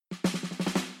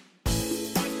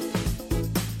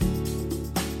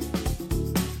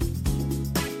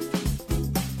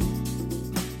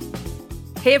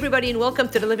Hey everybody, and welcome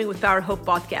to the Living with Power Hope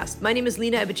podcast. My name is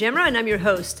Lena Abijamra and I'm your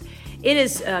host. It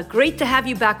is great to have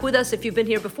you back with us if you've been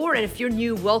here before, and if you're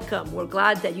new, welcome. We're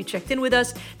glad that you checked in with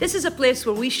us. This is a place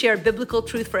where we share biblical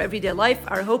truth for everyday life.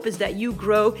 Our hope is that you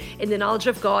grow in the knowledge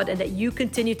of God and that you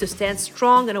continue to stand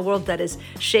strong in a world that is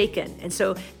shaken. And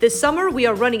so this summer, we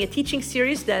are running a teaching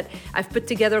series that I've put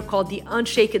together called the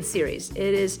Unshaken series. It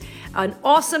is an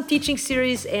awesome teaching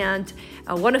series and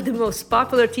one of the most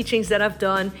popular teachings that I've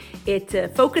done.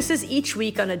 It focuses each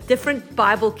week on a different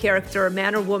Bible character,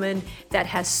 man or woman, that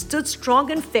has stood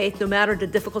strong in faith no matter the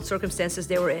difficult circumstances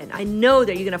they were in. I know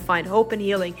that you're going to find hope and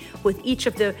healing with each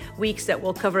of the weeks that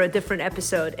we'll cover a different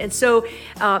episode. And so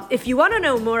if you want to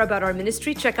know more about our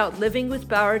ministry, check out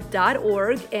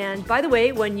livingwithpower.org. And by the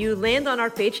way, when you land on our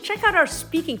page, check out our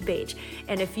speaking page.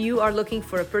 And if you are looking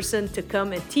for a person to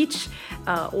come and teach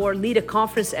or lead a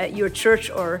conference at your church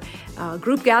or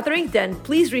group gathering, then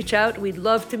please reach out. We'd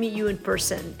love to meet you in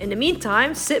person. In the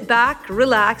meantime, sit back,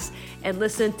 relax, and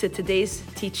listen to today's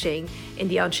teaching in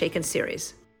the Unshaken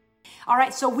series. All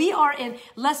right, so we are in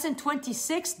lesson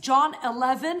 26, John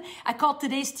 11. I call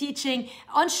today's teaching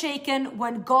Unshaken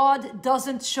when God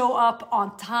doesn't show up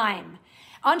on time.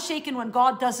 Unshaken when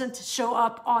God doesn't show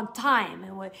up on time.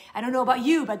 And I don't know about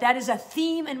you, but that is a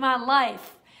theme in my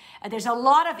life. There's a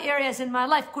lot of areas in my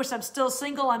life. Of course, I'm still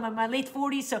single. I'm in my late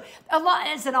 40s, so a lot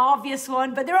is an obvious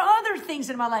one. But there are other things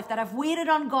in my life that I've waited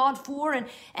on God for, and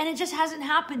it just hasn't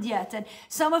happened yet. And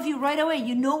some of you right away,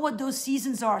 you know what those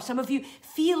seasons are. Some of you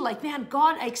feel like, man,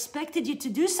 God, I expected you to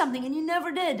do something, and you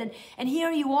never did. And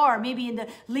here you are, maybe in the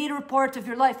later part of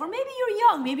your life, or maybe you're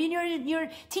young, maybe in your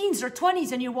teens or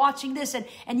 20s, and you're watching this, and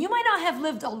you might not have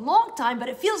lived a long time, but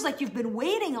it feels like you've been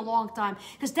waiting a long time,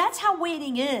 because that's how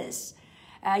waiting is.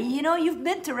 You've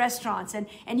been to restaurants and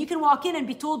you can walk in and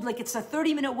be told like it's a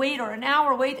 30-minute wait or an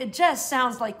hour wait. It just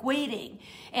sounds like waiting.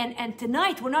 And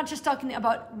tonight, we're not just talking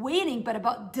about waiting, but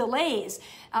about delays.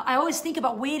 I always think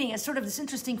about waiting as sort of this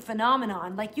interesting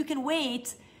phenomenon. Like you can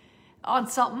wait on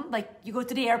something, like you go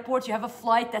to the airport, you have a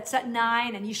flight that's at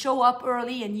 9 and you show up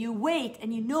early and you wait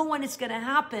and you know when it's going to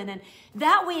happen. And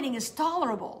that waiting is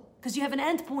tolerable because you have an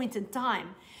end point in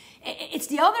time. It's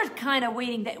the other kind of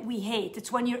waiting that we hate.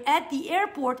 It's when you're at the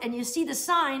airport and you see the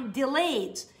sign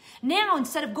delayed. Now,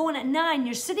 instead of going at 9,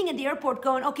 you're sitting at the airport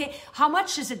going, okay, how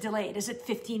much is it delayed? Is it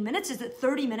 15 minutes? Is it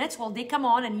 30 minutes? Well, they come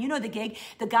on and you know the gig.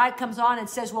 The guy comes on and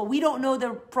says, well, we don't know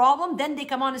the problem. Then they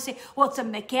come on and say, well, it's a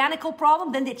mechanical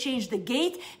problem. Then they change the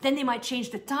gate. Then they might change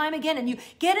the time again. And you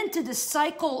get into the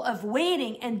cycle of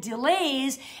waiting and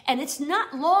delays. And it's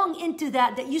not long into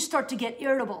that you start to get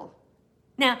irritable.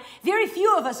 Now, very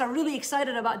few of us are really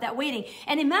excited about that waiting.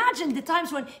 And imagine the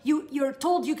times when you're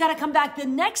told you got to come back the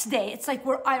next day. It's like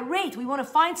we're irate. We want to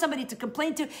find somebody to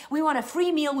complain to. We want a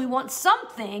free meal. We want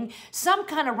something, some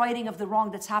kind of righting of the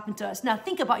wrong that's happened to us. Now,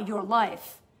 think about your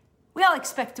life. We all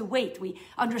expect to wait. We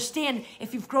understand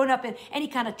if you've grown up in any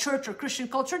kind of church or Christian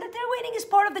culture that their waiting is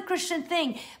part of the Christian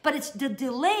thing. But it's the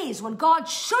delays when God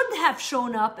should have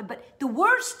shown up. But the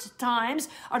worst times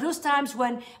are those times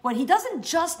when he doesn't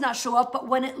just not show up, but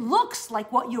when it looks like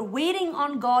what you're waiting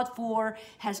on God for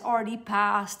has already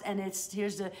passed. And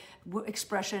here's the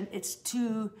expression, it's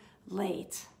too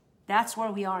late. That's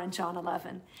where we are in John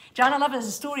 11. John 11 is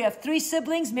a story of 3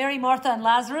 siblings, Mary, Martha, and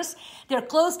Lazarus. They're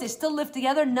close. They still live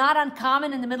together. Not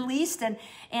uncommon in the Middle East.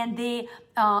 And they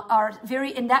are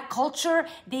very, in that culture,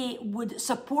 they would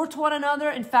support one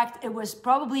another. In fact, it was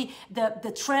probably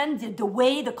the trend, the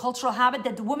way, the cultural habit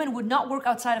that the woman would not work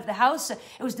outside of the house. It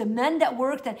was the men that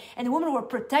worked, and the women were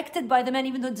protected by the men,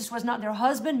 even though this was not their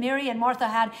husband. Mary and Martha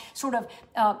had sort of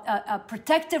a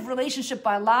protective relationship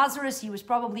by Lazarus. He was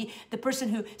probably the person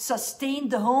who sustained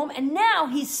the home, and now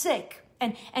he's sick.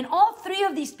 And all 3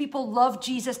 of these people love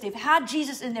Jesus. They've had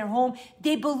Jesus in their home.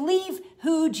 They believe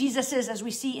who Jesus is, as we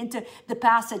see into the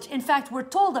passage. In fact, we're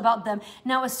told about them.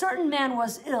 Now, a certain man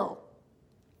was ill,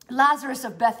 Lazarus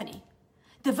of Bethany,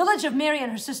 the village of Mary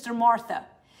and her sister Martha.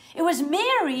 It was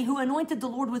Mary who anointed the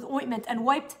Lord with ointment and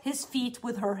wiped his feet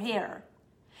with her hair.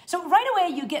 So right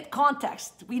away, you get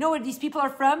context. We know where these people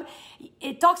are from.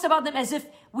 It talks about them as if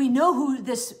we know who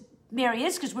this Mary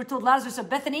is, because we're told Lazarus of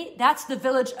Bethany, that's the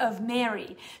village of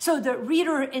Mary. So the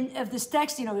reader of this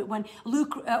text, when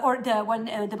Luke when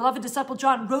the beloved disciple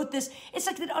John wrote this, it's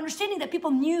like the understanding that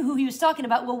people knew who he was talking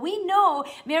about. Well, we know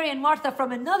Mary and Martha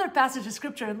from another passage of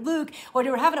scripture in Luke where they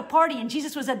were having a party and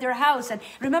Jesus was at their house. And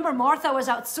remember, Martha was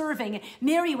out serving and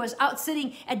Mary was out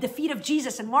sitting at the feet of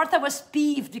Jesus. And Martha was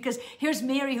peeved because here's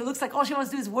Mary who looks like all she wants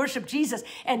to do is worship Jesus.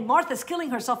 And Martha's killing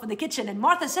herself in the kitchen. And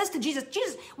Martha says to Jesus,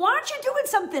 Jesus, why aren't you doing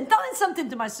something? Telling something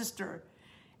to my sister.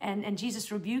 And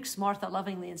Jesus rebukes Martha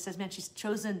lovingly and says, man, she's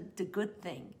chosen the good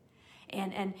thing.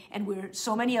 And we're,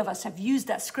 so many of us have used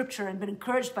that scripture and been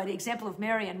encouraged by the example of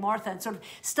Mary and Martha and sort of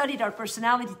studied our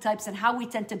personality types and how we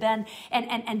tend to bend.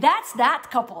 And that's that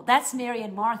couple. That's Mary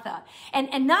and Martha.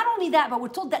 And not only that, but we're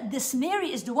told that this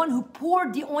Mary is the one who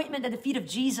poured the ointment at the feet of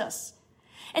Jesus.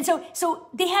 And so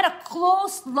they had a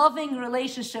close, loving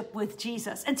relationship with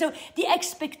Jesus. And so the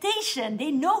expectation,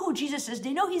 they know who Jesus is.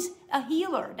 They know he's a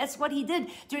healer. That's what he did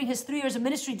during his 3 years of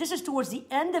ministry. This is towards the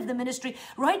end of the ministry,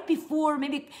 right before,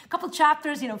 maybe a couple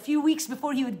chapters, a few weeks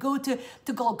before he would go to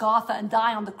Golgotha and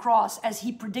die on the cross, as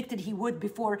he predicted he would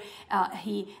before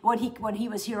when he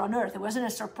was here on earth. It wasn't a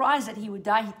surprise that he would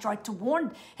die. He tried to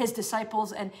warn his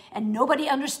disciples, and nobody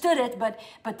understood it,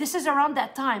 but this is around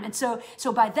that time. And so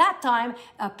by that time,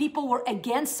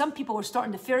 some people were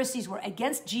starting, the Pharisees were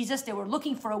against Jesus. They were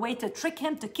looking for a way to trick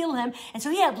him, to kill him. And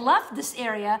so he had left this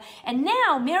area. And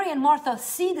now Mary and Martha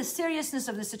see the seriousness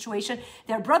of the situation.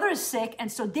 Their brother is sick.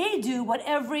 And so they do what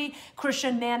every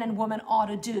Christian man and woman ought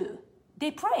to do.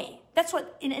 They pray. That's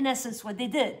what, in essence, what they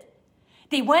did.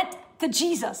 They went to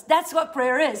Jesus. That's what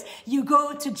prayer is. You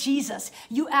go to Jesus.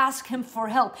 You ask him for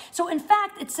help. So in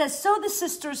fact, it says, so the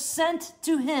sisters sent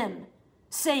to him,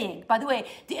 saying, by the way,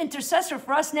 the intercessor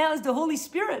for us now is the Holy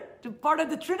Spirit, the part of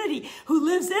the Trinity who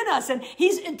lives in us, and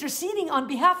he's interceding on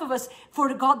behalf of us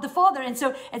for God the Father. And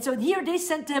so here they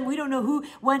sent to him. We don't know who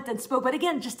went and spoke, but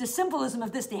again, just the symbolism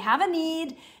of this. They have a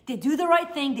need, they do the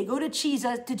right thing, they go to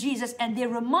Jesus, and they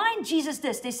remind Jesus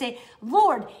this. They say,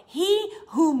 Lord, he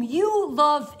whom you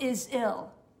love is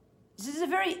ill. This is a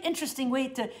very interesting way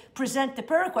to present the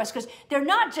prayer request, because they're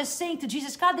not just saying to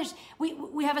Jesus, God,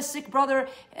 we have a sick brother,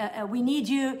 we need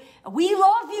you, we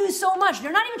love you so much.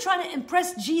 They're not even trying to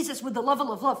impress Jesus with the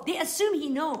level of love. They assume he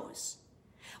knows.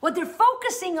 What they're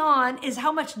focusing on is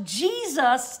how much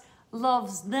Jesus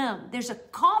loves them. There's a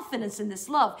confidence in this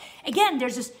love. Again,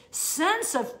 there's this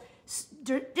sense of,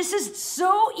 this is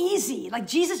so easy. Like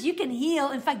Jesus, you can heal.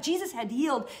 In fact, Jesus had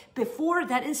healed before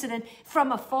that incident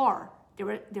from afar. There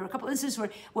were a couple instances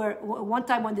where one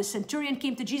time when the centurion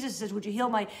came to Jesus and says, would you heal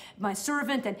my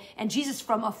servant? And Jesus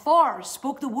from afar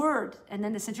spoke the word. And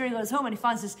then the centurion goes home and he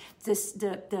finds the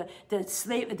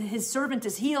slave, his servant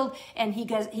is healed. And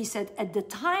he said, at the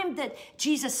time that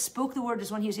Jesus spoke the word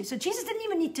is when he was healed. So Jesus didn't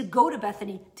even need to go to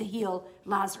Bethany to heal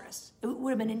Lazarus. It would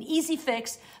have been an easy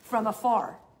fix from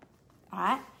afar. All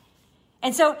right?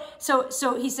 And so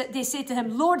he said, they say to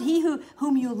him, Lord, he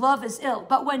whom you love is ill.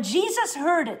 But when Jesus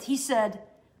heard it, he said,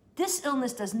 this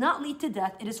illness does not lead to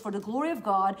death. It is for the glory of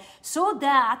God, so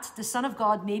that the Son of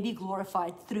God may be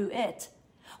glorified through it.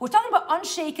 We're talking about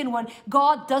Unshaken, when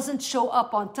God doesn't show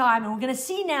up on time. And we're going to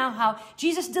see now how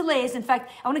Jesus delays. In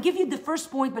fact, I want to give you the first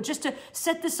point, but just to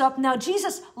set this up. Now,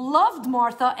 Jesus loved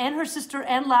Martha and her sister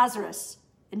and Lazarus.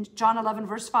 In John 11,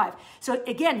 verse 5. So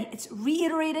again, it's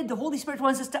reiterated. The Holy Spirit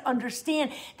wants us to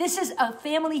understand this is a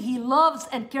family he loves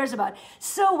and cares about.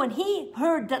 So when he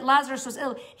heard that Lazarus was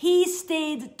ill, he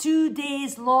stayed 2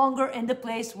 days longer in the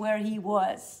place where he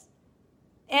was.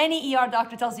 Any ER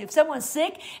doctor tells you if someone's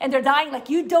sick and they're dying, like,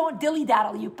 you don't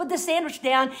dilly-daddle. You put the sandwich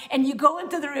down and you go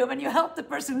into the room and you help the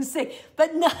person who's sick.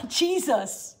 But not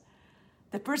Jesus.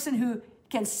 The person who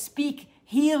can speak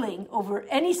healing over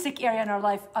any sick area in our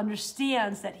life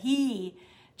understands that he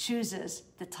chooses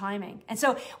the timing. And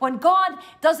so when God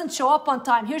doesn't show up on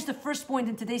time, here's the first point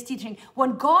in today's teaching.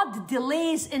 When God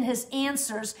delays in his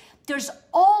answers, there's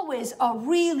always a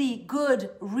really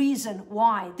good reason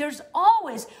why. There's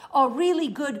always a really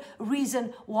good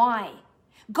reason why.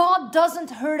 God doesn't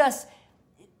hurt us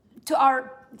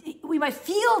we might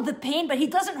feel the pain, but he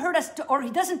doesn't hurt us or he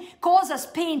doesn't cause us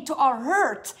pain to our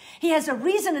hurt. He has a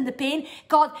reason in the pain.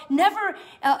 God never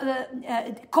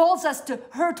calls us to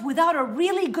hurt without a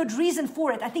really good reason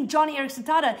for it. I think Johnny Erickson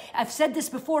Tada, I've said this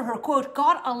before, her quote,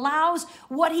 God allows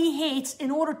what he hates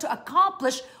in order to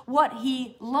accomplish what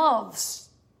he loves.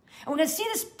 And we're going to see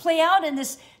this play out in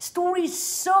this story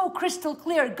so crystal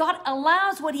clear. God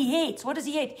allows what he hates. What does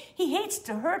he hate? He hates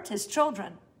to hurt his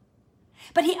children.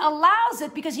 But he allows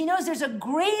it because he knows there's a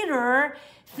greater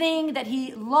thing that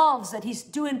he loves, that he's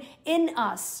doing in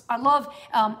us. I love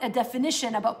a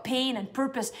definition about pain and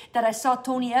purpose that I saw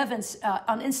Tony Evans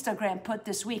on Instagram put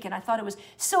this week. And I thought it was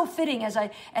so fitting as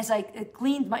I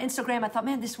gleaned my Instagram. I thought,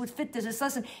 man, this would fit this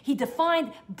lesson. He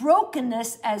defined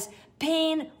brokenness as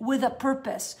pain with a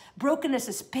purpose. Brokenness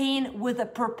is pain with a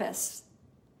purpose.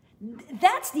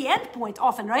 That's the end point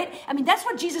often, right? I mean, that's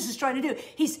what Jesus is trying to do.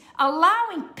 He's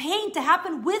allowing pain to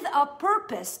happen with a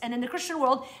purpose. And in the Christian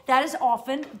world, that is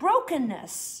often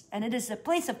brokenness. And it is a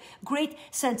place of great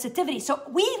sensitivity. So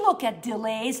we look at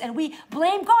delays and we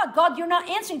blame God. God, you're not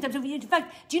answering them. In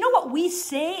fact, do you know what we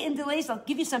say in delays? I'll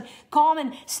give you some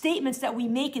common statements that we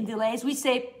make in delays. We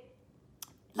say,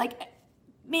 like,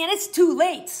 man, it's too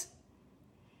late.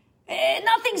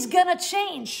 Nothing's gonna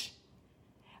change.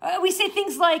 We say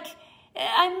things like,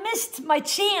 I missed my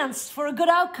chance for a good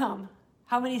outcome.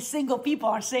 How many single people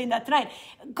are saying that tonight?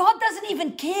 God doesn't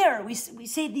even care. We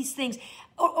say these things.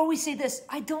 Or we say this,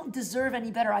 I don't deserve any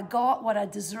better. I got what I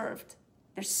deserved.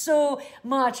 There's so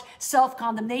much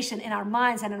self-condemnation in our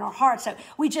minds and in our hearts that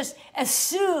we just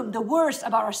assume the worst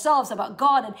about ourselves, about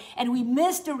God, and we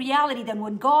miss the reality that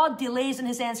when God delays in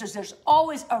his answers, there's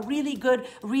always a really good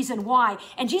reason why.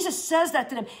 And Jesus says that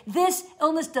to them, this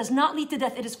illness does not lead to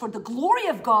death. It is for the glory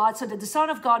of God, so that the Son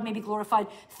of God may be glorified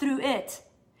through it.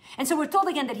 And so we're told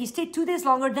again that he stayed 2 days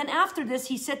longer. Then after this,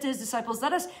 he said to his disciples,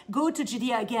 let us go to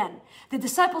Judea again. The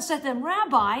disciples said to him,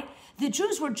 Rabbi, the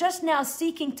Jews were just now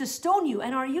seeking to stone you,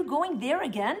 and are you going there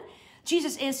again?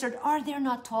 Jesus answered, are there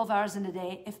not 12 hours in the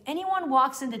day? If anyone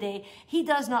walks in the day, he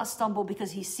does not stumble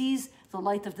because he sees the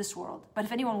light of this world. But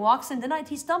if anyone walks in the night,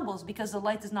 he stumbles because the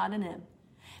light is not in him.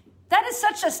 That is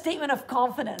such a statement of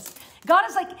confidence. God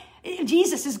is like,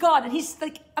 Jesus is God. And he's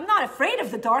like, I'm not afraid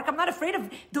of the dark. I'm not afraid of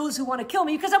those who want to kill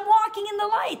me because I'm walking in the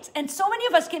light. And so many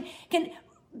of us can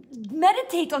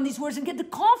meditate on these words and get the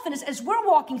confidence as we're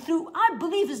walking through, I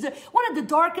believe is one of the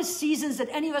darkest seasons that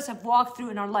any of us have walked through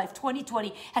in our life.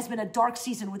 2020 has been a dark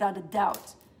season without a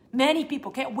doubt. Many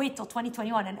people can't wait till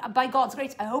 2021. And by God's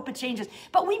grace, I hope it changes.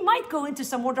 But we might go into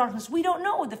some more darkness. We don't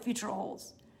know what the future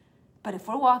holds. But if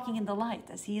we're walking in the light,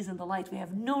 as he is in the light, we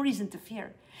have no reason to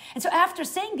fear. And so after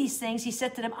saying these things, he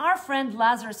said to them, our friend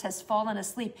Lazarus has fallen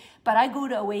asleep, but I go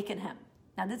to awaken him.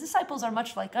 Now the disciples are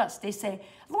much like us. They say,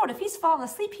 Lord, if he's fallen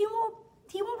asleep, he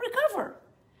will recover.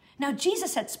 Now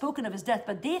Jesus had spoken of his death,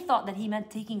 but they thought that he meant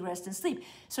taking rest and sleep.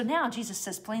 So now Jesus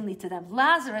says plainly to them,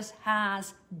 Lazarus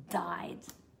has died.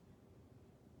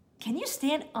 Can you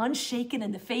stand unshaken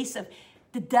in the face of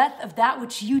the death of that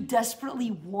which you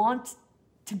desperately want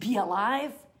to be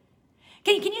alive?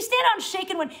 Can you stand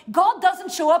unshaken when God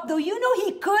doesn't show up, though you know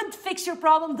he could fix your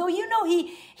problem, though you know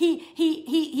he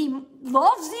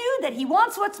loves you, that he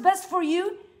wants what's best for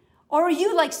you? Or are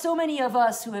you like so many of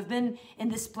us who have been in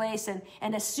this place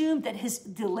and assumed that his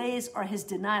delays are his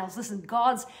denials? Listen,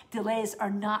 God's delays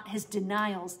are not his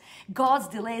denials. God's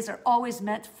delays are always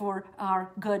meant for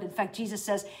our good. In fact, Jesus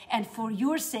says, and for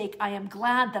your sake, I am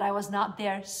glad that I was not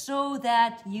there so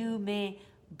that you may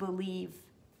believe.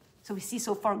 So we see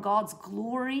so far God's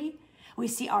glory. We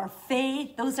see our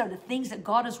faith. Those are the things that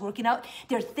God is working out.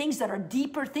 They're things that are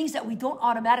deeper, things that we don't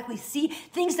automatically see,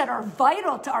 things that are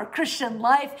vital to our Christian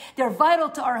life. They're vital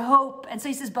to our hope. And so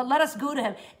he says, but let us go to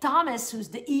him. Thomas, who's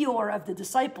the Eeyore of the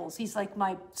disciples, he's like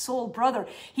my soul brother.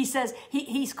 He says,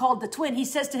 he's called the twin. He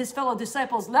says to his fellow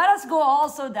disciples, let us go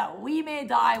also that we may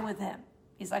die with him.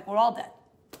 He's like, we're all dead.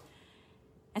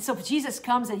 And so Jesus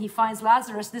comes and he finds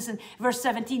Lazarus. This in verse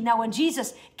 17. Now when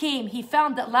Jesus came, he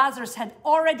found that Lazarus had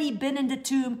already been in the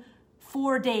tomb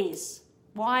 4 days.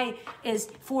 Why is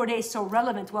 4 days so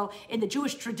relevant? Well, in the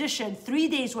Jewish tradition, 3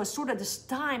 days was sort of this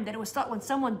time that it was thought when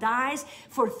someone dies,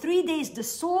 for 3 days, the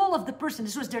soul of the person,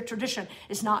 this was their tradition,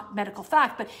 it's not medical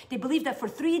fact, but they believed that for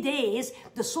 3 days,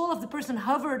 the soul of the person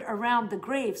hovered around the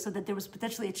grave so that there was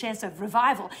potentially a chance of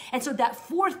revival. And so that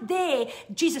fourth day,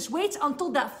 Jesus waits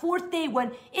until that fourth day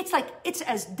when it's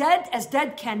as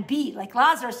dead can be. Like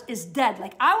Lazarus is dead.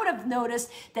 Like I would have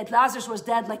noticed that Lazarus was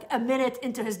dead like a minute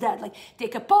into his death. Like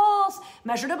take a pulse,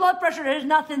 measure the blood pressure, there's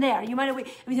nothing there. You might,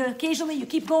 occasionally you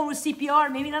keep going with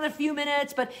CPR, maybe another few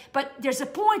minutes, but there's a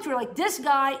point where like this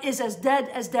guy is as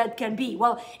dead can be.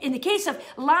 Well, in the case of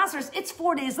Lazarus, it's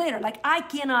 4 days later. Like I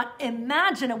cannot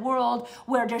imagine a world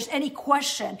where there's any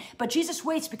question, but Jesus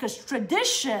waits because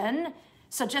tradition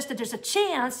suggests that there's a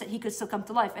chance that he could still come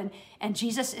to life. And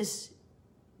Jesus is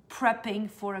prepping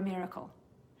for a miracle.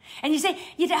 And you say,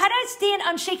 how do I stand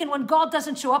unshaken when God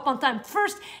doesn't show up on time?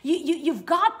 First, you've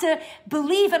got to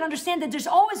believe and understand that there's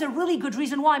always a really good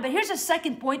reason why. But here's a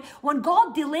second point. When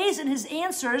God delays in his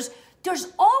answers,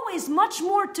 there's always much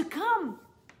more to come.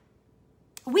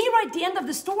 We write the end of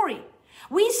the story.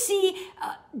 We see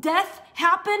death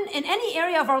happen in any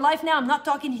area of our life now, I'm not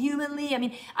talking humanly. I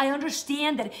mean, I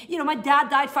understand that, my dad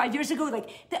died 5 years ago.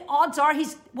 Like, the odds are he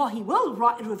will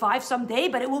revive someday,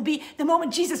 but it will be the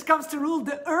moment Jesus comes to rule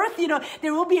the earth.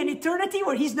 There will be an eternity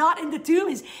where he's not in the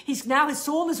tomb. He's now, his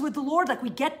soul is with the Lord. Like, we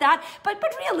get that. But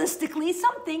realistically,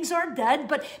 some things are dead.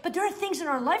 But there are things in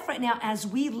our life right now as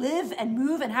we live and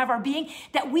move and have our being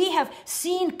that we have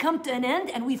seen come to an end,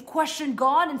 and we've questioned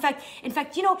God. In fact,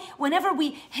 whenever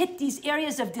we hit these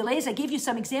areas of delays, I gave you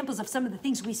some examples of some of the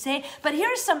things we say, but here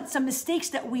are some mistakes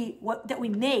that we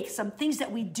make, some things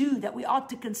that we do that we ought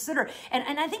to consider.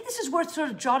 And I think this is worth sort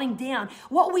of jotting down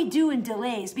what we do in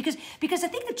delays, because I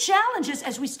think the challenge is,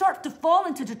 as we start to fall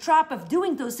into the trap of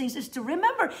doing those things, is to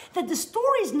remember that the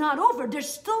story's not over. There's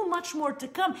still much more to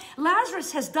come.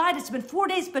 Lazarus has died. It's been 4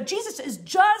 days, but Jesus is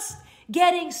just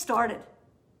getting started.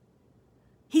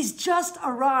 He's just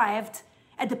arrived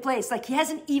at the place. Like, he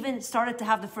hasn't even started to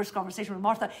have the first conversation with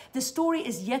Martha. The story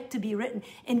is yet to be written.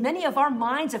 In many of our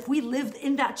minds, if we lived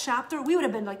in that chapter, we would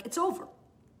have been like, it's over.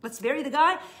 Let's bury the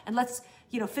guy and let's,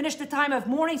 finish the time of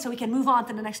mourning so we can move on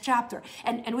to the next chapter.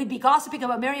 And we'd be gossiping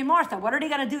about Mary and Martha. What are they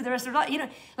going to do the rest of their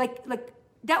life? Like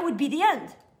that would be the end.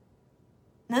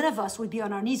 None of us would be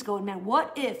on our knees going, man,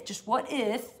 what if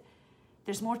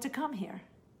there's more to come here?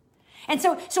 And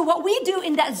so what we do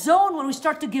in that zone when we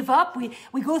start to give up,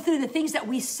 we go through the things that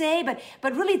we say,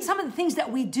 but really some of the things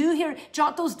that we do here,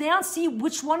 jot those down, see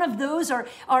which one of those are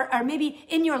maybe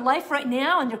in your life right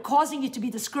now, and they're causing you to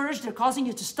be discouraged, they're causing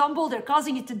you to stumble, they're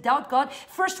causing you to doubt God.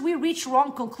 First, we reach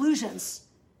wrong conclusions.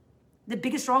 The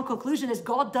biggest wrong conclusion is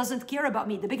God doesn't care about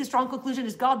me. The biggest wrong conclusion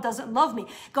is God doesn't love me.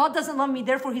 God doesn't love me,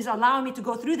 therefore he's allowing me to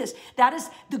go through this. That is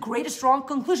the greatest wrong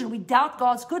conclusion. We doubt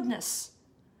God's goodness.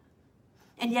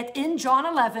 And yet in John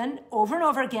 11, over and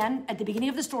over again, at the beginning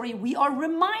of the story, we are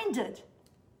reminded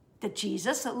that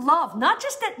Jesus loved, not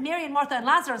just that Mary and Martha and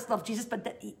Lazarus loved Jesus, but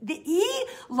that he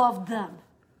loved them.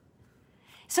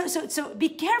 So be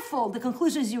careful the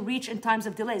conclusions you reach in times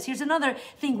of delays. Here's another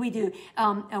thing we do.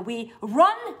 We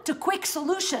run to quick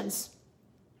solutions.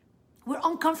 We're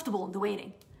uncomfortable in the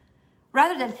waiting.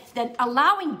 Rather than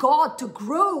allowing God to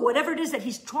grow whatever it is that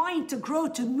he's trying to grow,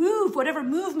 to move whatever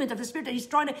movement of the Spirit that he's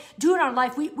trying to do in our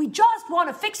life, we just want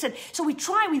to fix it. So we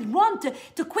run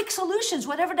to quick solutions,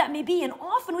 whatever that may be, and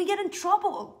often we get in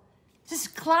trouble. This is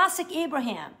classic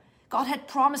Abraham. God had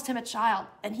promised him a child,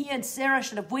 and he and Sarah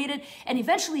should have waited, and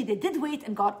eventually they did wait,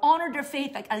 and God honored their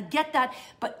faith. Like, I get that,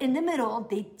 but in the middle,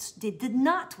 they did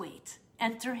not wait.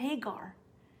 Enter Hagar,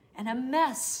 and a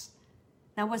mess.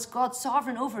 Now, was God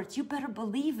sovereign over it? You better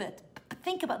believe it. But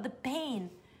think about the pain.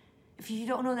 If you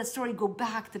don't know that story, go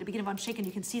back to the beginning of Unshaken.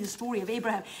 You can see the story of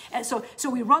Abraham. And so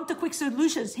we run to quick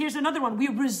solutions. Here's another one. We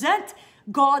resent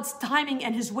God's timing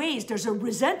and his ways. There's a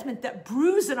resentment that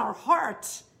brews in our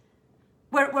hearts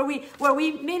where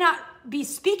we may not be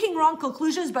speaking wrong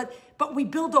conclusions, but we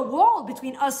build a wall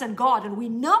between us and God, and we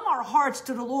numb our hearts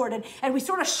to the Lord, and we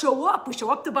sort of show up. We show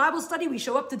up to Bible study, we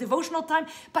show up to devotional time,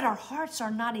 but our hearts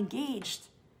are not engaged.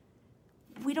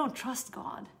 We don't trust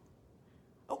God.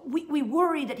 We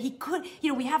worry that he could,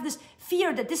 we have this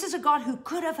fear that this is a God who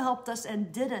could have helped us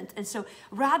and didn't. And so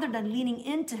rather than leaning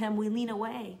into him, we lean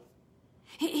away.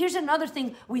 Here's another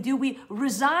thing we do. We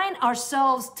resign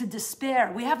ourselves to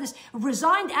despair. We have this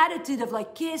resigned attitude of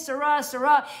like, que sera,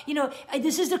 sera.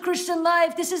 This is the Christian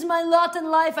life. This is my lot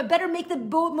in life. I better make the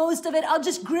most of it. I'll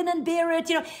just grin and bear it,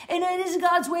 and it is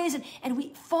God's ways. And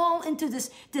we fall into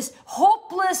this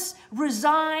hopeless,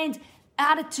 resigned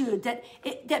attitude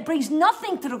that brings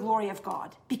nothing to the glory of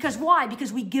God. Because why?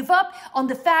 Because we give up on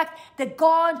the fact that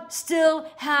God still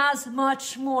has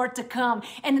much more to come.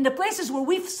 And in the places where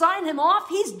we've signed him off,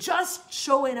 he's just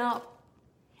showing up.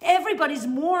 Everybody's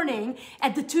mourning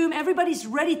at the tomb. Everybody's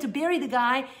ready to bury the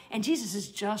guy. And Jesus is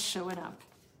just showing up.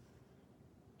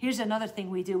 Here's another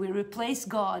thing we do. We replace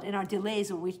God in our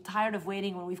delays when we're tired of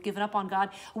waiting, when we've given up on God.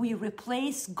 We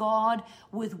replace God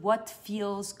with what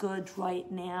feels good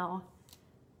right now.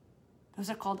 Those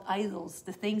are called idols,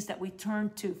 the things that we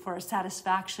turn to for our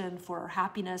satisfaction, for our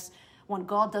happiness, when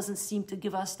God doesn't seem to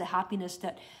give us the happiness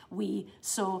that we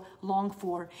so long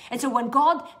for. And so when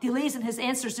God delays in his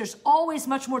answers, there's always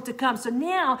much more to come. So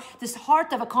now, this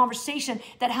heart of a conversation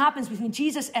that happens between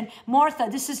Jesus and Martha,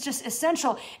 this is just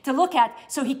essential to look at.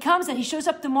 So he comes and he shows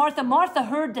up to Martha. Martha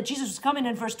heard that Jesus was coming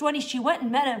in verse 20. She went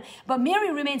and met him, but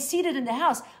Mary remained seated in the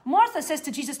house. Martha says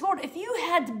to Jesus, Lord, if you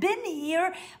had been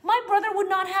here, my brother would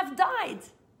not have died.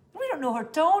 We don't know her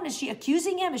tone. Is she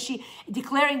accusing him? Is she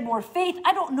declaring more faith?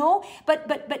 I don't know.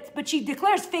 But she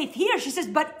declares faith here. She says,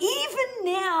 but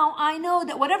even now I know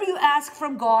that whatever you ask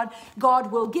from God,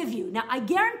 God will give you. Now, I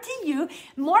guarantee you,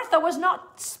 Martha was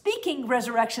not speaking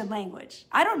resurrection language.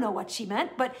 I don't know what she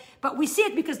meant, but we see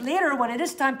it because later when it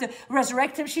is time to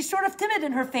resurrect him, she's sort of timid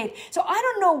in her faith. So I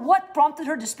don't know what prompted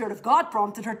her. The Spirit of God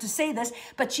prompted her to say this,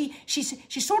 but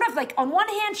she's sort of like, on one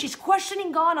hand, she's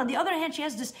questioning God. On the other hand, she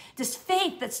has this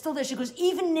faith that's still there. She goes,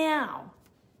 even now.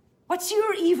 What's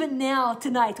your even now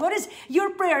tonight? What is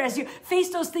your prayer as you face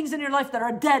those things in your life that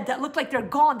are dead, that look like they're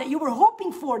gone, that you were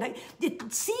hoping for, that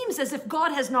it seems as if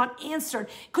God has not answered?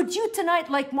 Could you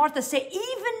tonight, like Martha, say,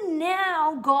 even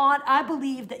now, God, I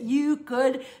believe that you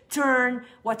could turn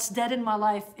what's dead in my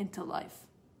life into life?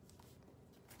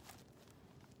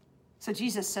 So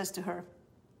Jesus says to her,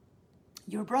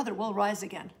 your brother will rise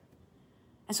again.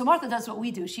 And so Martha does what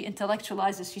we do. She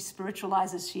intellectualizes, she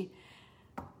spiritualizes, she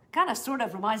kind of sort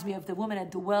of reminds me of the woman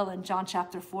at the well in John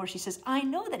chapter 4. She says, I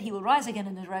know that he will rise again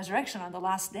in the resurrection on the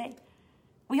last day.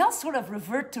 We all sort of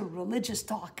revert to religious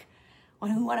talk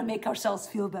when we want to make ourselves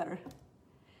feel better.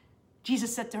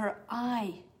 Jesus said to her,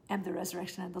 I am the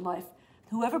resurrection and the life.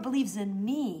 Whoever believes in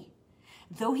me,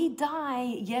 though he die,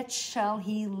 yet shall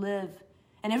he live.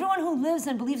 And everyone who lives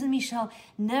and believes in me shall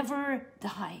never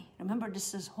die. Remember,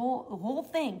 the whole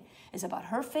thing is about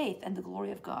her faith and the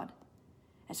glory of God.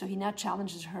 And so he now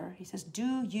challenges her. He says,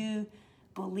 do you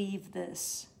believe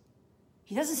this?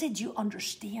 He doesn't say, do you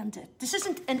understand it? This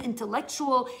isn't an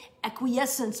intellectual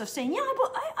acquiescence of saying, yeah,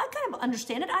 but I kind of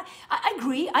understand it.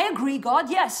 I agree, God,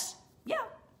 yes.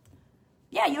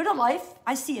 Yeah, you're the life.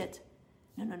 I see it.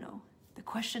 No. The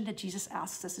question that Jesus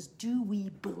asks us is, do we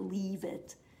believe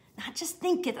it? Not just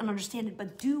think it and understand it,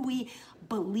 but do we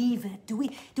believe it? Do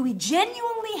we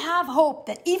genuinely have hope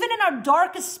that even in our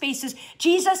darkest spaces,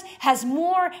 Jesus has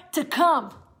more to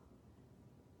come?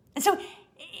 And so,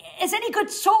 as any good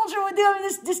soldier would do,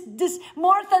 this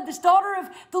Martha, this daughter of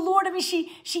the Lord,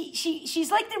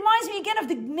 she's like, it reminds me again of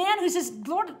the man who says,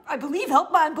 Lord, I believe,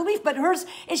 help my unbelief. But hers,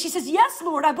 and she says, yes,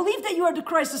 Lord, I believe that you are the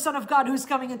Christ, the Son of God, who's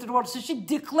coming into the world. So she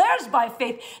declares by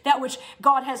faith that which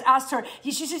God has asked her.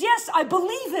 She says, yes, I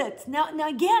believe it. Now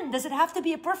again, does it have to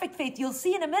be a perfect faith? You'll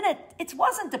see in a minute, it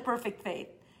wasn't a perfect faith.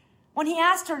 When he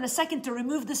asked her in a second to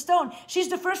remove the stone, she's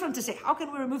the first one to say, how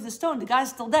can we remove the stone? The guy's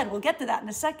still dead. We'll get to that in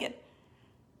a second.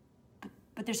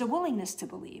 But there's a willingness to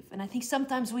believe. And I think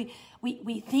sometimes we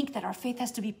think that our faith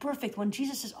has to be perfect when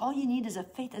Jesus says all you need is a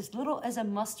faith as little as a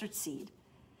mustard seed.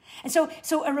 And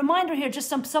so a reminder here, just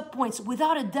some subpoints.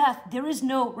 Without a death, there is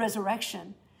no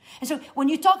resurrection. And so when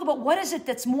you talk about what is it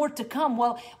that's more to come,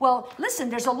 well, listen,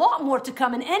 there's a lot more to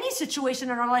come in any situation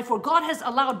in our life where God has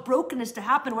allowed brokenness to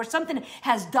happen, where something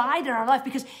has died in our life,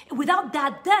 because without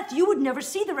that death, you would never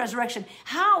see the resurrection.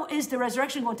 How is the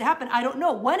resurrection going to happen? I don't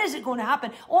know. When is it going to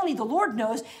happen? Only the Lord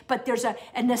knows, but there's a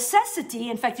necessity.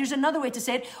 In fact, here's another way to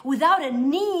say it. Without a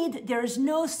need, there is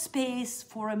no space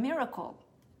for a miracle.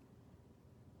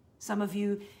 Some of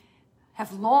you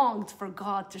have longed for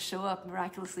God to show up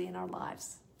miraculously in our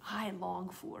lives. I long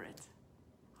for it.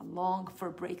 I long for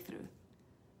a breakthrough.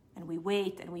 And we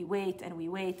wait and we wait and we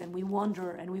wait and we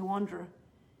wonder and we wonder.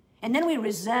 And then we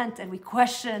resent and we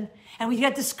question and we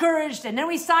get discouraged and then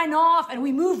we sign off and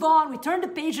we move on. We turn the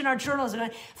page in our journals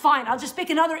and fine, I'll just pick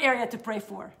another area to pray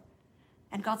for.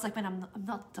 And God's like, man, I'm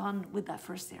not done with that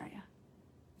first area.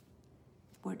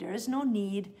 Where there is no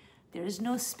need, there is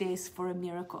no space for a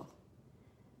miracle.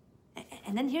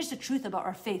 And then here's the truth about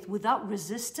our faith. Without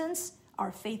resistance,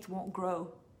 our faith won't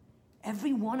grow.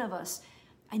 Every one of us,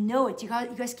 I know it. You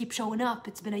guys keep showing up.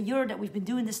 It's been a year that we've been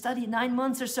doing this study, 9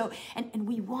 months or so. And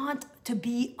we want to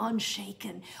be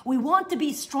unshaken. We want to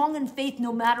be strong in faith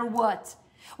no matter what.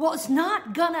 Well, it's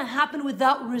not going to happen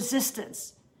without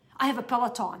resistance. I have a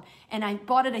Peloton, and I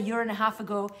bought it a year and a half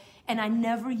ago, and I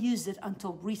never used it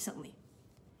until recently.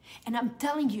 And I'm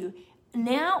telling you,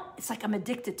 now it's like I'm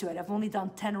addicted to it. I've only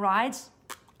done 10 rides.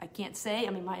 I can't say.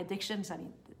 My addictions,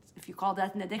 if you call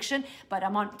that an addiction, but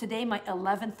I'm on today my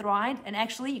 11th ride. And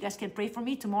actually, you guys can pray for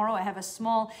me. Tomorrow, I have a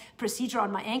small procedure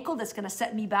on my ankle that's going to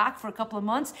set me back for a couple of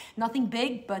months. Nothing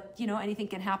big, but anything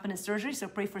can happen in surgery. So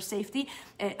pray for safety.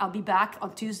 I'll be back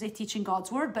on Tuesday teaching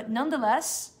God's word. But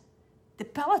nonetheless, the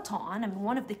Peloton,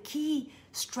 one of the key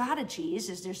strategies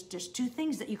is there's two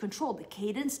things that you control, the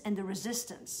cadence and the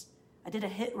resistance. I did a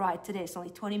HIIT ride today. It's only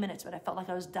 20 minutes, but I felt like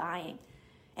I was dying.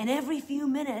 And every few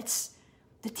minutes,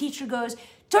 the teacher goes,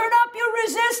 turn up your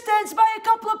resistance by a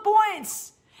couple of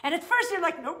points. And at first they're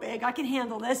like, no big, I can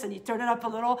handle this. And you turn it up a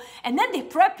little. And then they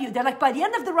prep you. They're like, by the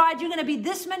end of the ride, you're going to be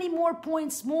this many more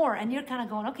points more. And you're kind of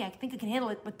going, okay, I think I can handle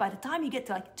it. But by the time you get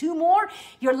to like 2 more,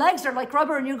 your legs are like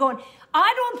rubber. And you're going,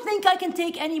 I don't think I can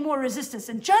take any more resistance.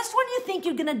 And just when you think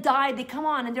you're going to die, they come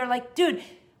on and they're like, dude,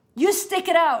 you stick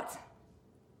it out.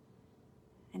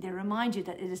 And they remind you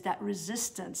that it is that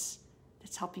resistance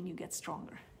that's helping you get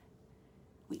stronger.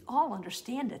 We all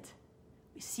understand it.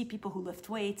 We see people who lift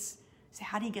weights. Say,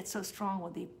 how do you get so strong?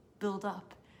 Well, they build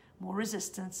up more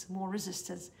resistance, more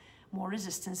resistance, more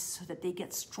resistance so that they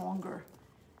get stronger.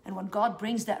 And when God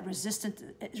brings that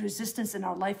resistance in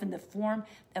our life in the form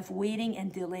of waiting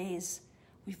and delays,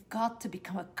 we've got to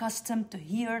become accustomed to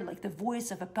hear like the voice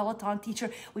of a Peloton teacher.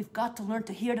 We've got to learn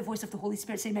to hear the voice of the Holy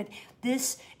Spirit saying that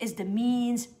this is the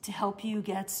means to help you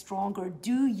get stronger.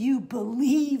 Do you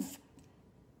believe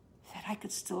that I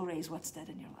could still raise what's dead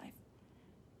in your life?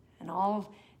 And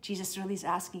all Jesus really is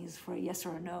asking is for a yes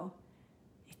or a no.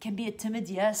 It can be a timid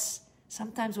yes.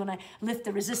 Sometimes when I lift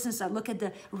the resistance, I look at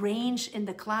the range in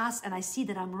the class and I see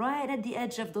that I'm right at the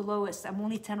edge of the lowest. I'm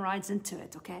only 10 rides into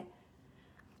it, okay?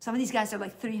 Some of these guys are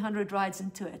like 300 rides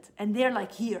into it. And they're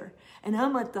like here. And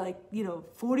I'm at like,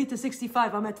 40 to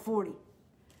 65. I'm at 40.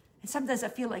 And sometimes I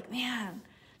feel like, man,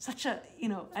 such a,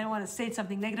 I don't want to say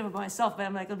something negative about myself, but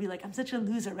I'll be like, I'm such a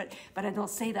loser, but I don't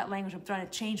say that language. I'm trying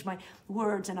to change my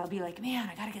words, and I'll be like, man,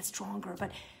 I got to get stronger.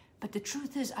 But the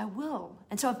truth is, I will.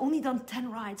 And so I've only done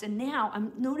 10 rides, and now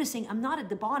I'm noticing I'm not at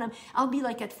the bottom. I'll be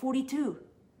like at 42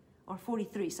 or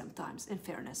 43 sometimes, in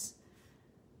fairness,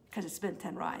 because it's been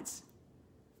 10 rides.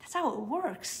 That's how it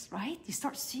works, right? You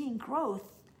start seeing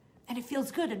growth, and it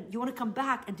feels good, and you want to come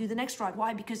back and do the next ride.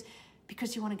 Why? Because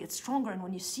you want to get stronger. And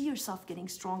when you see yourself getting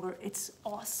stronger, it's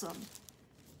awesome.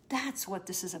 That's what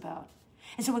this is about.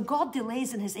 And so when God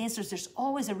delays in his answers, there's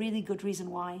always a really good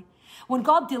reason why. When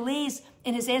God delays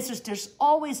in his answers, there's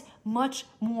always much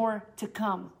more to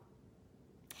come.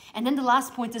 And then the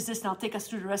last point is this, and I'll take us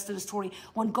through the rest of the story.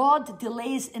 When God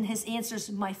delays in his answers,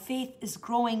 my faith is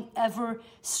growing ever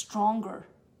stronger.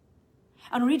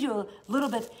 I'll read you a little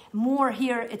bit more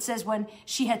here. It says, when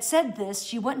she had said this,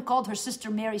 she went and called her sister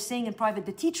Mary, saying in private,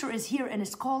 the teacher is here and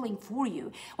is calling for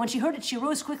you. When she heard it, she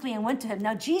rose quickly and went to him.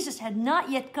 Now Jesus had not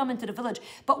yet come into the village,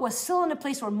 but was still in the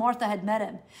place where Martha had met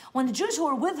him. When the Jews who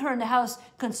were with her in the house,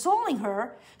 consoling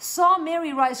her, saw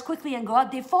Mary rise quickly and go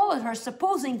out, they followed her,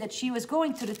 supposing that she was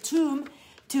going to the tomb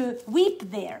to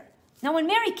weep there. Now, when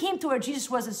Mary came to where Jesus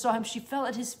was and saw him, she fell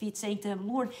at his feet, saying to him,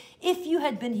 Lord, if you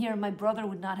had been here, my brother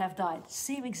would not have died.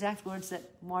 Same exact words that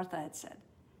Martha had said.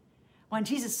 When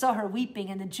Jesus saw her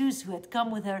weeping and the Jews who had come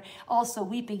with her also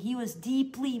weeping, he was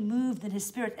deeply moved in his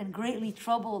spirit and greatly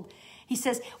troubled. He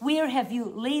says, where have you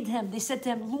laid him? They said to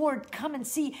him, Lord, come and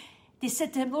see. They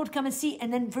said to him, Lord, come and see.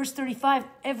 And then verse 35,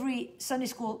 every Sunday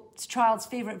school child's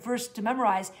favorite verse to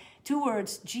memorize, 2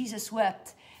 words, Jesus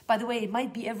wept. By the way, it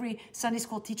might be every Sunday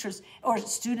school teacher's or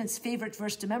student's favorite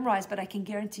verse to memorize, but I can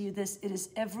guarantee you this, it is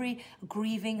every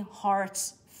grieving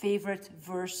heart's favorite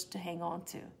verse to hang on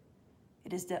to.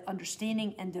 It is the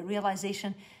understanding and the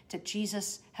realization that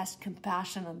Jesus has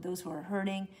compassion on those who are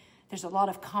hurting. There's a lot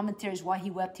of commentaries why he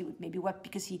wept. He maybe wept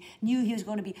because he knew he was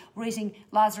going to be raising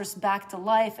Lazarus back to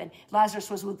life, and Lazarus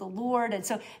was with the Lord. And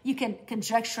so you can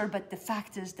conjecture, but the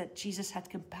fact is that Jesus had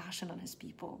compassion on his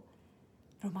people.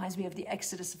 It reminds me of the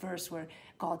Exodus verse where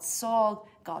God saw,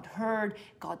 God heard,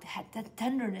 God had that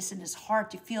tenderness in his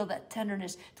heart. You feel that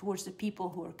tenderness towards the people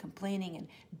who are complaining and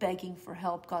begging for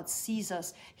help. God sees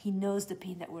us. He knows the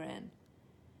pain that we're in.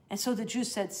 And so the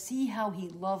Jews said, see how he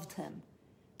loved him.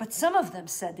 But some of them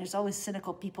said, there's always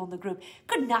cynical people in the group,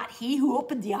 could not he who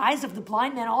opened the eyes of the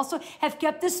blind man also have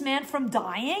kept this man from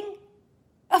dying?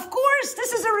 Of course,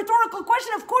 this is a rhetorical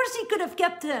question. Of course he could have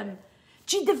kept him.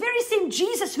 The very same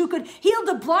Jesus who could heal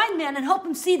the blind man and help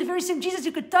him see, the very same Jesus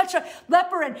who could touch a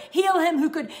leper and heal him, who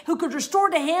could restore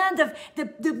the hand of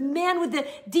the man with the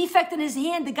defect in his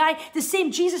hand, the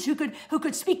same Jesus who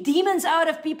could speak demons out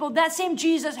of people, that same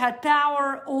Jesus had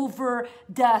power over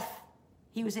death.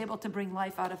 He was able to bring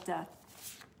life out of death.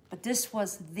 But this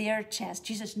was their chance.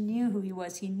 Jesus knew who he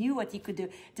was. He knew what he could do.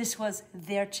 This was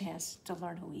their chance to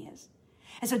learn who he is.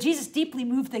 And so Jesus, deeply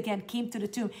moved again, came to the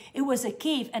tomb. It was a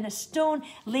cave and a stone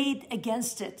laid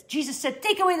against it. Jesus said,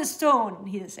 take away the stone.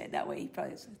 He didn't say it that way. He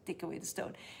probably said, take away the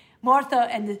stone. Martha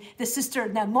and the sister,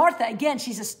 now Martha, again,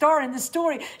 she's a star in the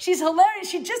story. She's hilarious.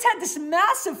 She just had this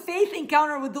massive faith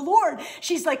encounter with the Lord.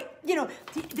 She's like,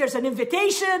 there's an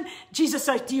invitation. Jesus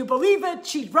says, do you believe it?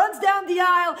 She runs down the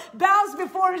aisle, bows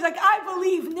before him. She's like, I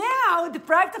believe now. The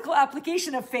practical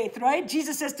application of faith, right?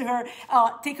 Jesus says to her,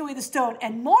 take away the stone.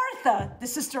 And Martha, the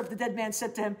sister of the dead man,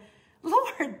 said to him,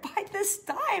 Lord, by this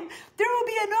time there will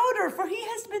be an odor, for he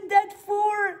has been dead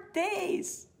 4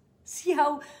 days. See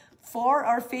how far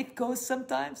our faith goes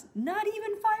sometimes? Not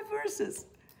even 5 verses.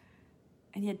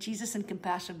 And yet Jesus in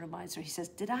compassion reminds her, he says,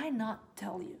 did I not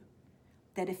tell you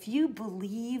that if you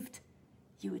believed,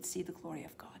 you would see the glory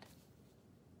of God?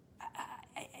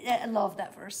 I love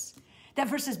that verse. That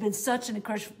verse has been such an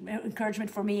encouragement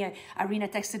for me. Irina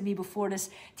texted me before this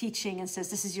teaching and says,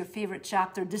 this is your favorite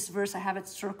chapter. This verse, I have it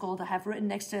circled. I have written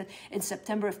next to it in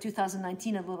September of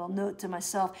 2019, a little note to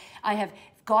myself.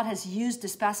 God has used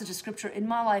this passage of scripture in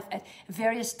my life at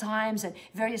various times and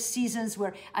various seasons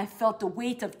where I felt the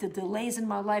weight of the delays in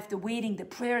my life, the waiting, the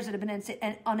prayers that have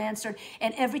been unanswered.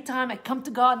 And every time I come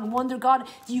to God and wonder, God,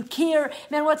 do you care?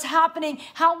 Man, what's happening?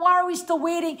 Why are we still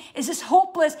waiting? Is this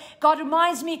hopeless? God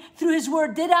reminds me through his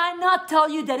word, did I not tell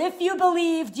you that if you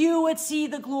believed, you would see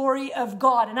the glory of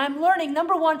God? And I'm learning,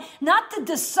 number one, not to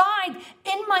decide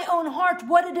in my own heart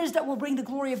what it is that will bring the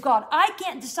glory of God. I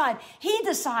can't decide. He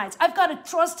decides. I've got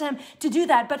to trust him to do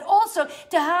that, but also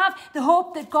to have the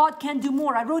hope that God can do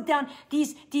more. I wrote down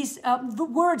these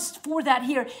words for that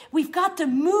here. We've got to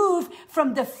move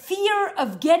from the fear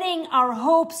of getting our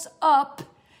hopes up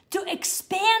to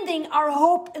expanding our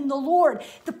hope in the Lord.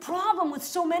 The problem with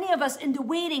so many of us in the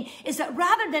waiting is that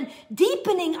rather than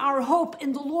deepening our hope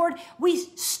in the Lord, we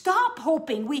stop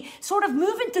hoping. We sort of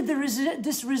move into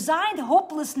this resigned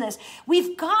hopelessness.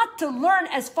 We've got to learn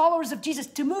as followers of Jesus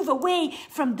to move away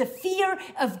from the fear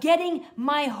of getting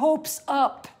my hopes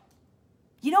up.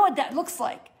 You know what that looks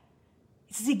like?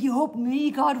 It's like you hope maybe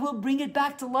God will bring it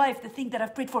back to life, the thing that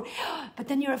I've prayed for. But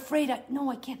then you're afraid, no,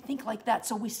 I can't think like that.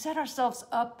 So we set ourselves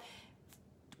up.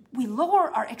 We lower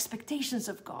our expectations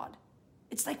of God.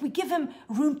 It's like we give him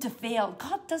room to fail.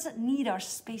 God doesn't need our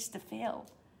space to fail.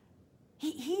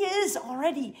 He is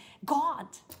already God.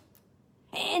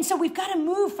 And so we've got to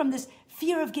move from this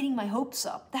fear of getting my hopes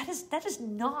up. That is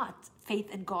not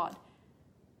faith in God.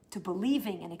 To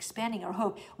believing and expanding our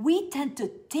hope. We tend to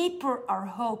taper our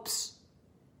hopes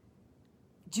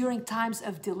during times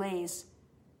of delays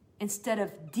instead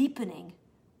of deepening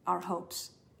our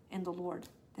hopes in the Lord.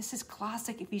 This is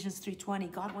classic Ephesians 3:20.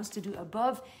 God wants to do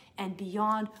above and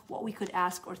beyond what we could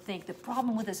ask or think. The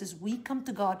problem with us is we come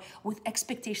to God with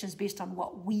expectations based on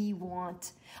what we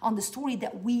want, on the story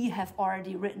that we have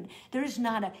already written. There is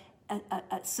not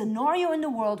a scenario in the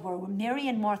world where Mary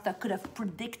and Martha could have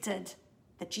predicted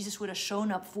that Jesus would have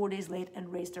shown up 4 days late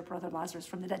and raised their brother Lazarus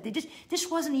from the dead. This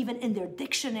wasn't even in their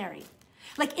dictionary.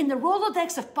 Like in the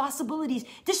Rolodex of possibilities,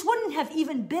 this wouldn't have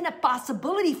even been a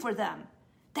possibility for them.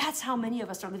 That's how many of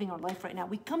us are living our life right now.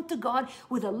 We come to God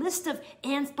with a list of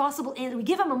possible answers. We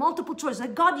give him a multiple choice.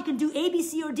 Like, God, you can do A, B,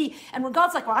 C, or D. And when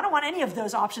God's like, well, I don't want any of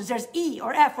those options. There's E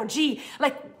or F or G.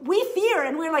 Like, we fear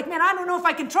and we're like, man, I don't know if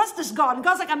I can trust this God. And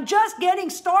God's like, I'm just getting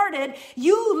started.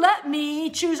 You let me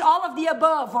choose all of the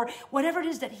above or whatever it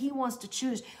is that he wants to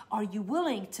choose. Are you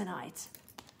willing tonight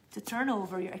to turn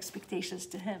over your expectations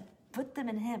to him? Put them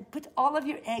in him. Put all of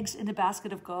your eggs in the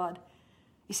basket of God.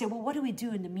 You say, well, what do we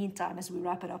do in the meantime as we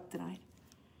wrap it up tonight?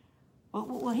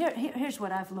 Well, here's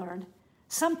what I've learned.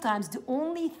 Sometimes the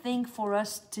only thing for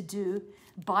us to do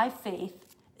by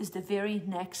faith is the very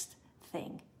next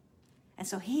thing. And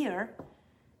so here,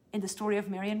 in the story of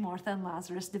Mary and Martha and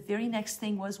Lazarus, the very next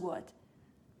thing was what?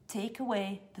 Take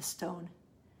away the stone.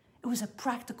 It was a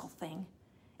practical thing.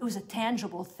 It was a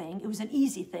tangible thing. It was an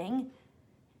easy thing.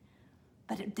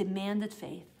 But it demanded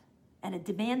faith. And it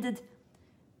demanded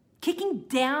kicking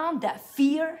down that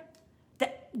fear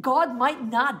that God might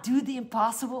not do the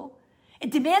impossible.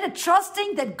 It demanded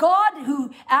trusting that God,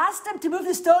 who asked them to move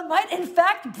the stone, might in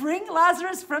fact bring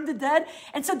Lazarus from the dead.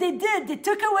 And so they did. They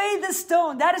took away the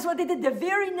stone. That is what they did. The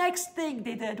very next thing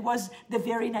they did was the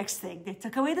very next thing. They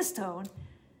took away the stone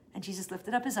and Jesus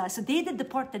lifted up his eyes. So they did the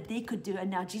part that they could do.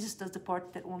 And now Jesus does the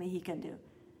part that only he can do.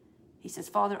 He says,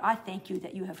 Father, I thank you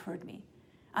that you have heard me.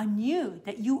 I knew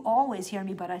that you always hear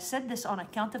me, but I said this on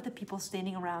account of the people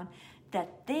standing around,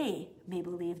 that they may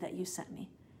believe that you sent me.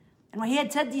 And when he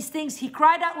had said these things, he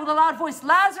cried out with a loud voice,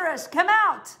 Lazarus, come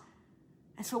out.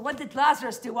 And so what did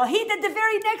Lazarus do? Well, he did the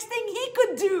very next thing he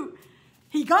could do.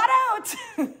 He got out.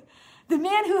 The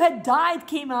man who had died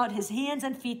came out, his hands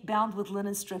and feet bound with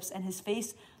linen strips and his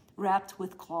face wrapped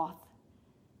with cloth.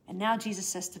 And now Jesus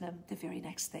says to them the very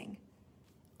next thing,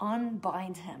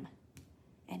 unbind him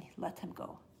and let him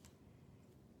go.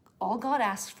 All God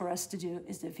asks for us to do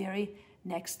is the very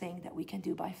next thing that we can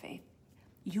do by faith.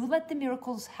 You let the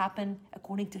miracles happen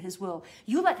according to his will.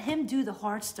 You let him do the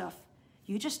hard stuff.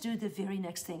 You just do the very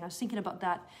next thing. I was thinking about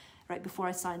that right before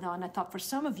I signed on. I thought for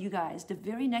some of you guys, the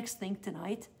very next thing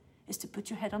tonight is to put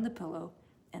your head on the pillow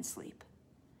and sleep.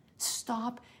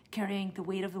 Stop carrying the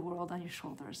weight of the world on your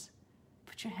shoulders.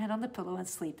 Put your head on the pillow and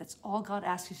sleep. That's all God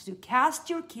asks you to do. Cast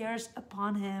your cares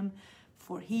upon him,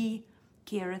 for he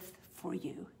careth for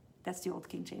you. That's the old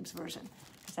King James Version,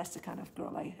 because that's the kind of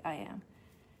girl I am.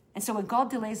 And so when God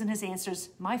delays in his answers,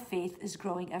 my faith is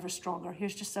growing ever stronger.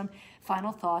 Here's just some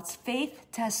final thoughts. Faith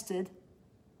tested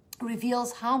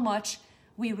reveals how much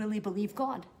we really believe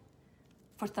God.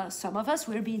 For some of us,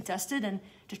 we're being tested, and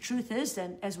the truth is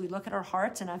that as we look at our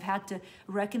hearts, and I've had to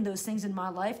reckon those things in my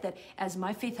life, that as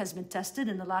my faith has been tested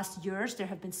in the last years, there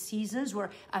have been seasons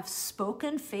where I've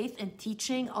spoken faith and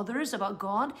teaching others about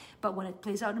God, but when it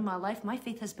plays out in my life, my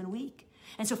faith has been weak.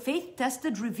 And so faith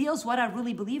tested reveals what I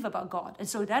really believe about God. And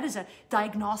so that is a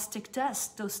diagnostic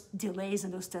test, those delays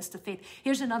and those tests of faith.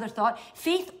 Here's another thought.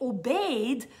 Faith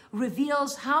obeyed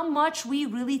reveals how much we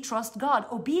really trust God.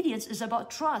 Obedience is about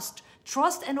trust.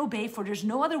 Trust and obey, for there's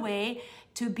no other way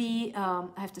to be, I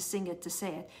have to sing it to say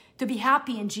it, to be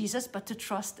happy in Jesus, but to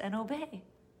trust and obey.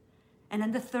 And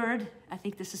then the third, I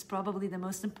think this is probably the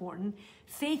most important,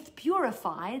 faith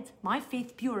purified, my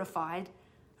faith purified,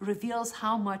 reveals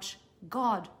how much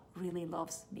God really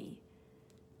loves me.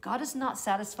 God is not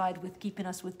satisfied with keeping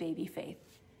us with baby faith.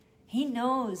 He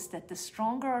knows that the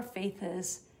stronger our faith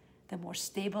is, the more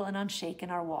stable and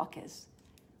unshaken our walk is.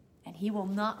 And he will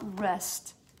not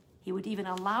rest. He would even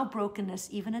allow brokenness,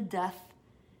 even a death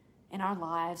in our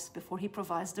lives before he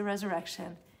provides the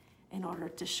resurrection in order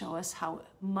to show us how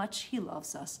much he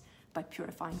loves us by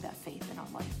purifying that faith in our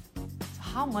life. So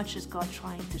how much is God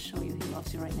trying to show you he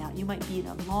loves you right now? You might be in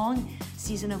a long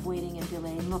season of waiting and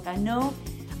delay. And look, I know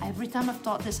every time I've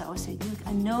taught this, I always say, look,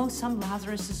 I know some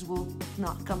Lazaruses will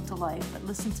not come to life, but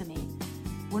listen to me.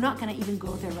 We're not going to even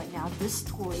go there right now. This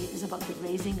story is about the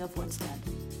raising of what's dead.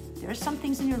 There are some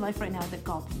things in your life right now that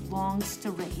God longs to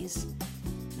raise.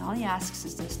 And all he asks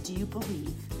is this, do you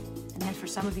believe? And then for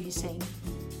some of you, he's saying,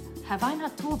 have I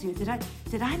not told you?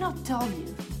 Did I not tell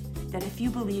you that if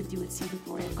you believed, you would see the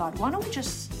glory of God? Why don't we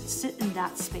just sit in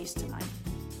that space tonight?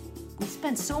 We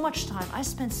spend so much time, I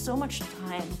spend so much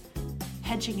time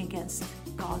hedging against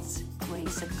God's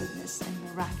grace and goodness and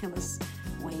miraculous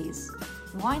ways.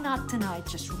 Why not tonight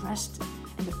just rest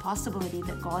in the possibility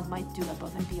that God might do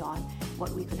above and beyond what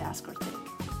we could ask or think?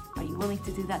 Are you willing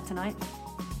to do that tonight?